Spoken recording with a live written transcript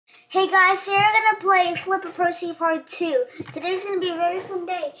Hey guys, today we're gonna play Flipper Percy Part 2. Today's gonna be a very fun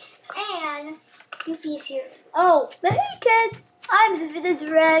day, and Goofy's here. Oh, hey kids! I'm the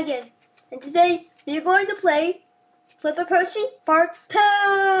Dragon, and today we're going to play Flipper Percy Part 2.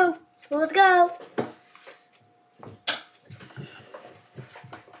 Well, let's go.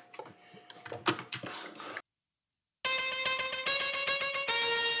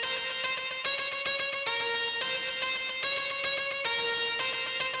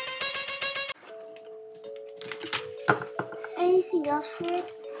 Anything else for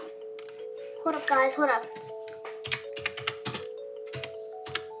it? Hold up, guys, hold up.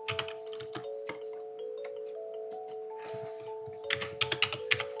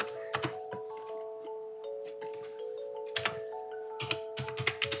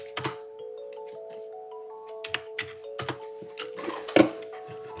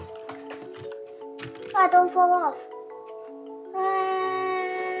 Ah, don't fall off.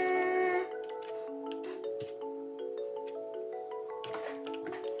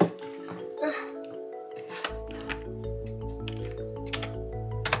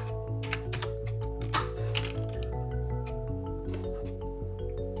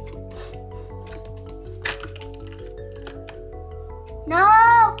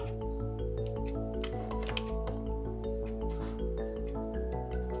 No!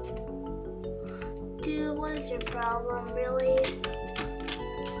 Dude, what is your problem, really?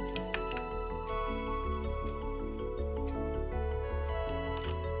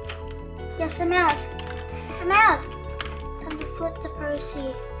 Yes, I'm out. I'm out. Time to flip the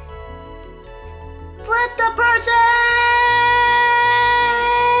Percy. Flip the Percy!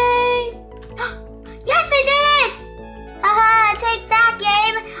 Yes, I did it! Haha, take that,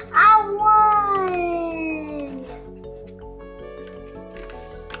 game. I won.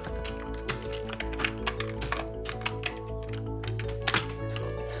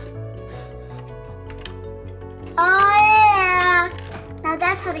 Oh yeah. Now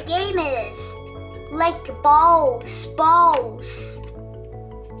that's how the game is. Like balls.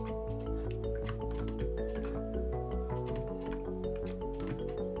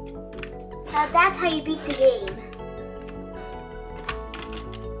 Now that's how you beat the game.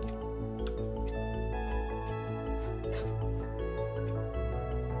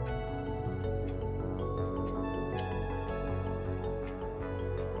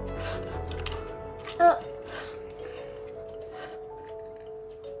 Oh.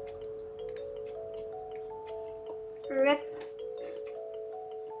 Rip.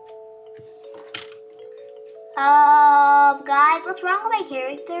 Guys, what's wrong with my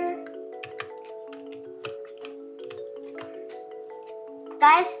character?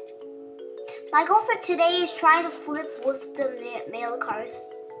 Guys, my goal for today is trying to flip with the mail cards.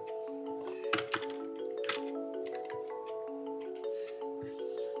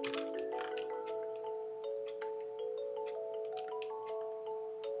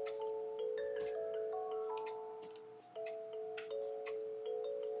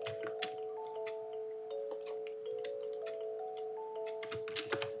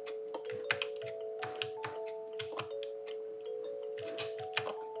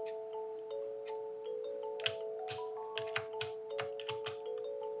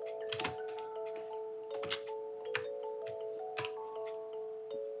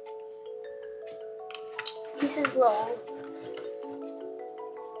 He says lol.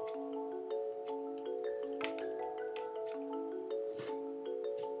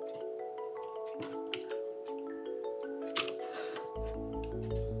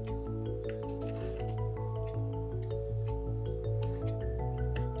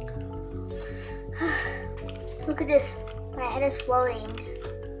 Look at this. My head is floating.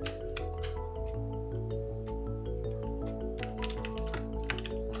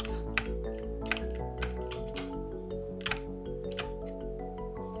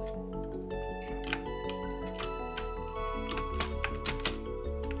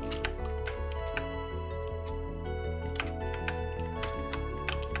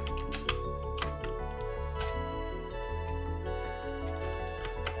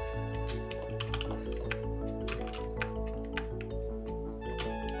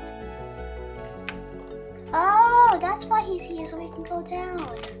 Oh, that's why he's here, so he can go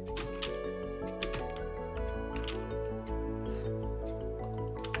down.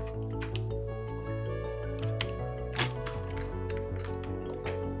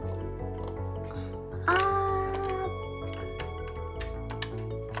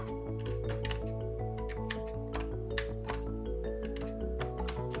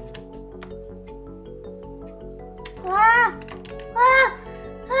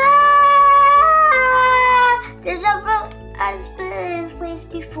 There's a vote at his place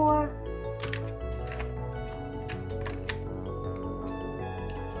before. before.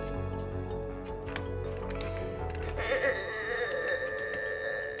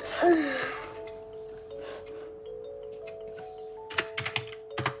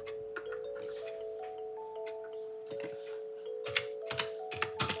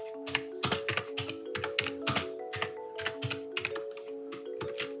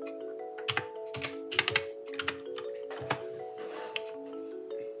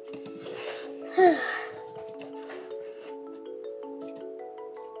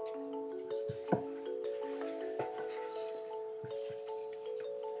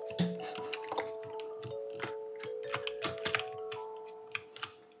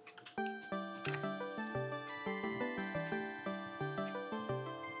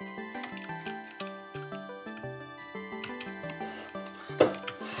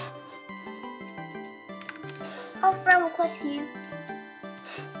 I'll friend request you.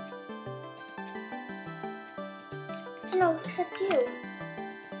 I know, except you.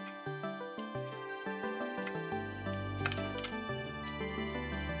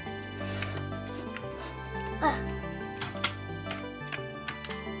 Ah.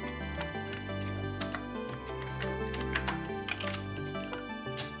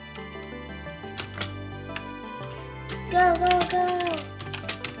 Go, go, go.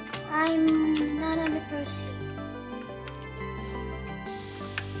 I'm not on the PERCY.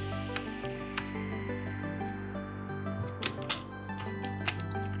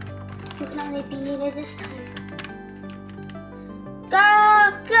 You can only be in it this time.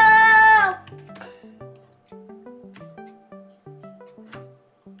 Go, go!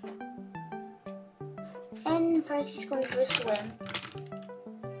 And PERCY's going for a swim.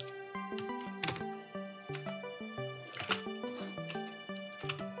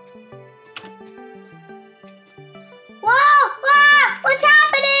 Whoa! Ah! What's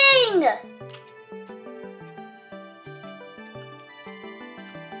happening?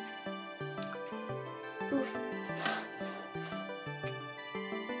 Oof.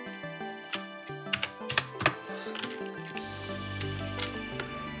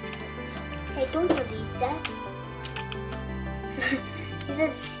 Hey, don't delete that. He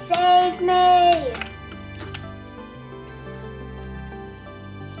said, save me!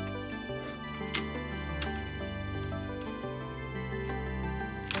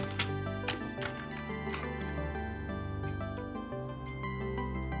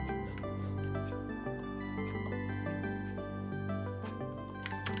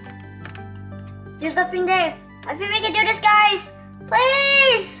 There's nothing there. I think we can do this, guys.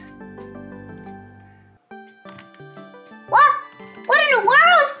 Please. What? What in the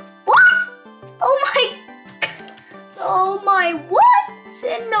world? What? Oh my. Oh my. What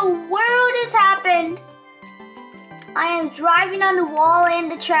in the world has happened? I am driving on the wall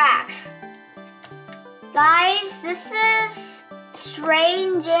and the tracks. Guys, this is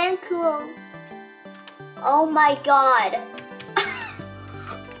strange and cool. Oh my god.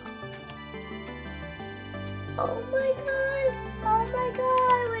 Oh my god! Oh my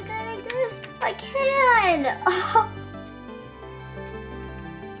god! We're gonna make this! I can! Oh.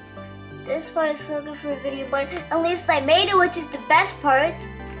 This part is so good for a video, but at least I made it, which is the best part.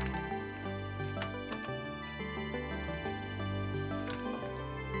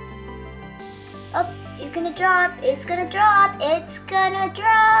 Oh, it's gonna drop! It's gonna drop! It's gonna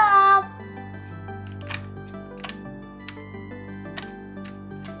drop!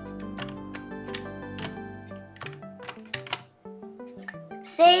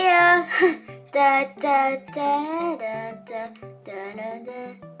 See ya! Da, da, da, da, da, da, da,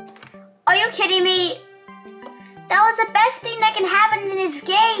 da. Are you kidding me? That was the best thing that can happen in this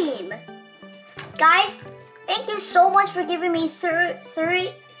game. Guys, thank you so much for giving me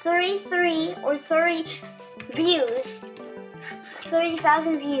 33 or 30 views.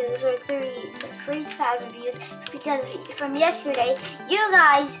 30,000 views or 33,000 views, because from yesterday, you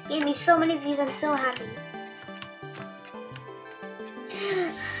guys gave me so many views. I'm so happy.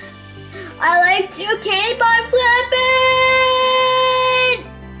 I like to keep on flipping!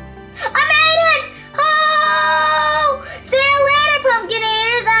 I made it! Oh! See you later, pumpkin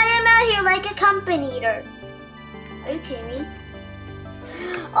eaters! I am out here like a company eater. Are you kidding me?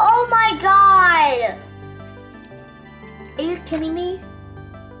 Oh my god! Are you kidding me?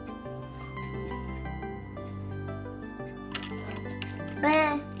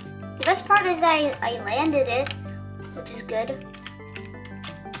 But the best part is that I landed it, which is good.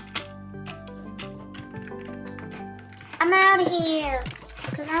 I'm out of here,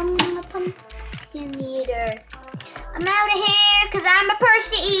 cause I'm a pumpkin eater. I'm out of here, cause I'm a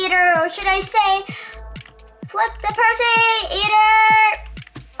PERCY eater, or should I say, flip the PERCY eater.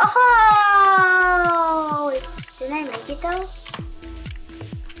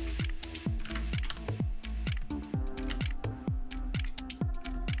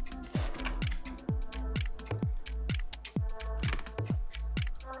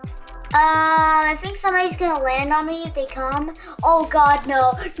 I think somebody's gonna land on me if they come. Oh God,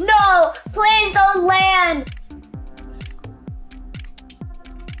 no. No! Please don't land!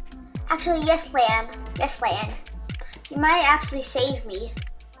 Actually, yes, land. Yes, land. You might actually save me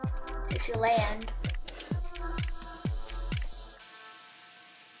if you land.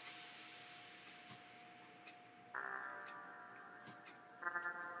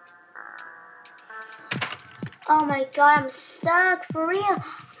 Oh my God, I'm stuck, for real.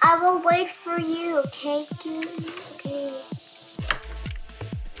 I will wait for you, okay? Okay.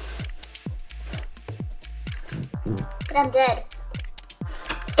 But I'm dead.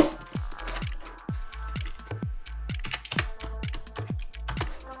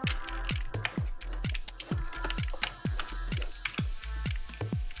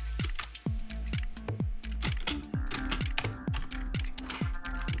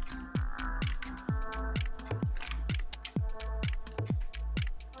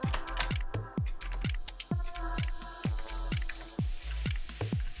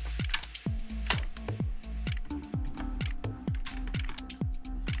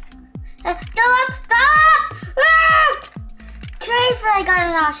 Go up! Go up! Ah! Trace, I got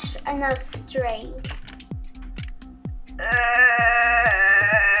enough drink.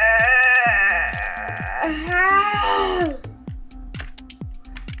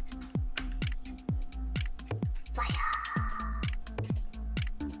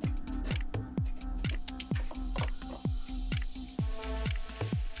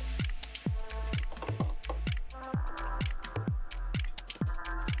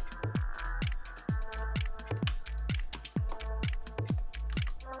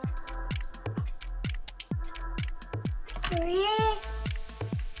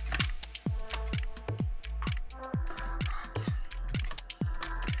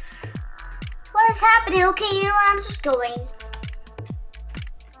 What is happening? Okay, you know what? I'm just going.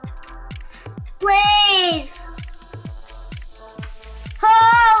 Please!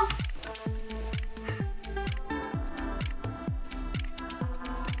 Oh!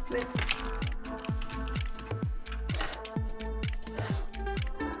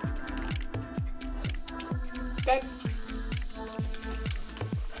 Dead.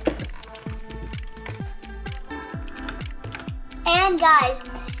 And guys,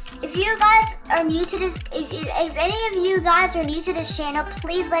 if you guys are new to this, if any of you guys are new to this channel,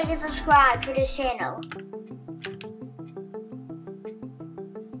 please like and subscribe for this channel.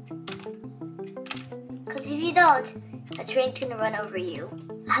 Because if you don't, a train's gonna run over you.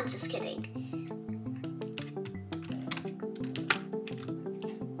 I'm just kidding.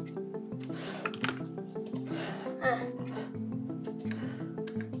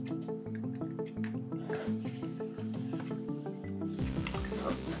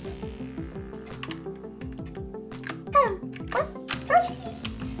 What Percy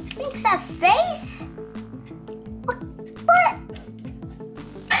makes that face? What?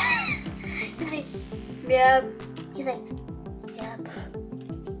 He's like, yep. He's like, yep.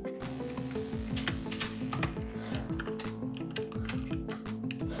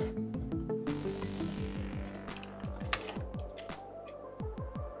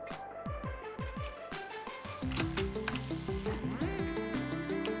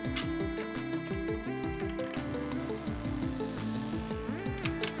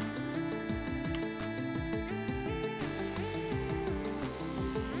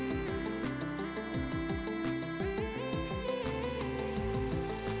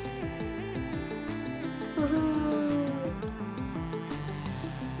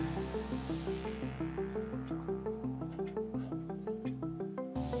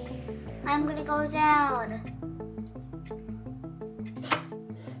 I'm gonna go down.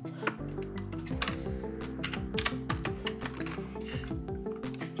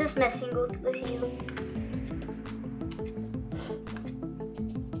 Just messing with you.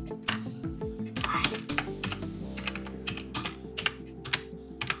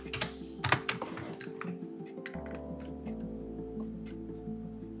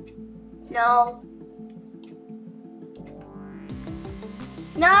 No.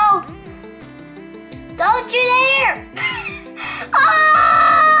 No! Don't you dare!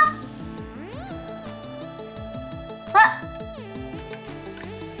 Ah! What?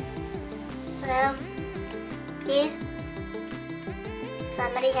 Hello? Please?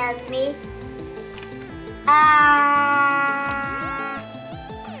 Somebody help me? Ah!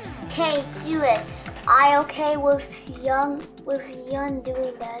 Okay, do it. I okay with young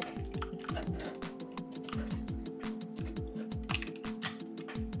doing that.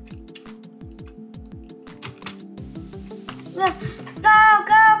 Go,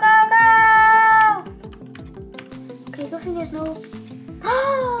 go, go, go! Okay, good thing there's no...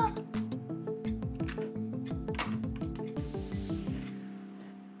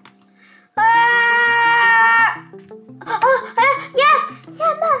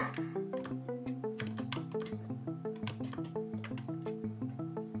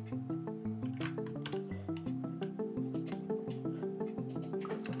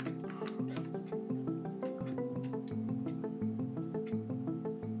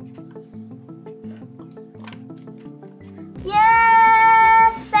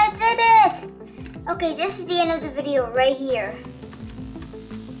 Okay, this is the end of the video right here.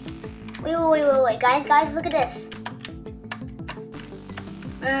 Wait. Guys, look at this.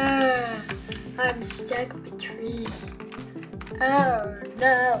 I'm stuck between. Oh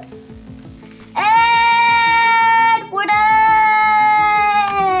no. And we're done.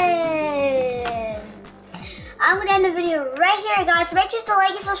 I'm gonna end the video right here, guys. So make sure to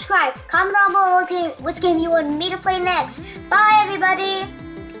like and subscribe. Comment down below which game you want me to play next. Bye, everybody.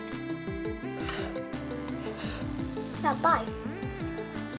 Yeah, bye.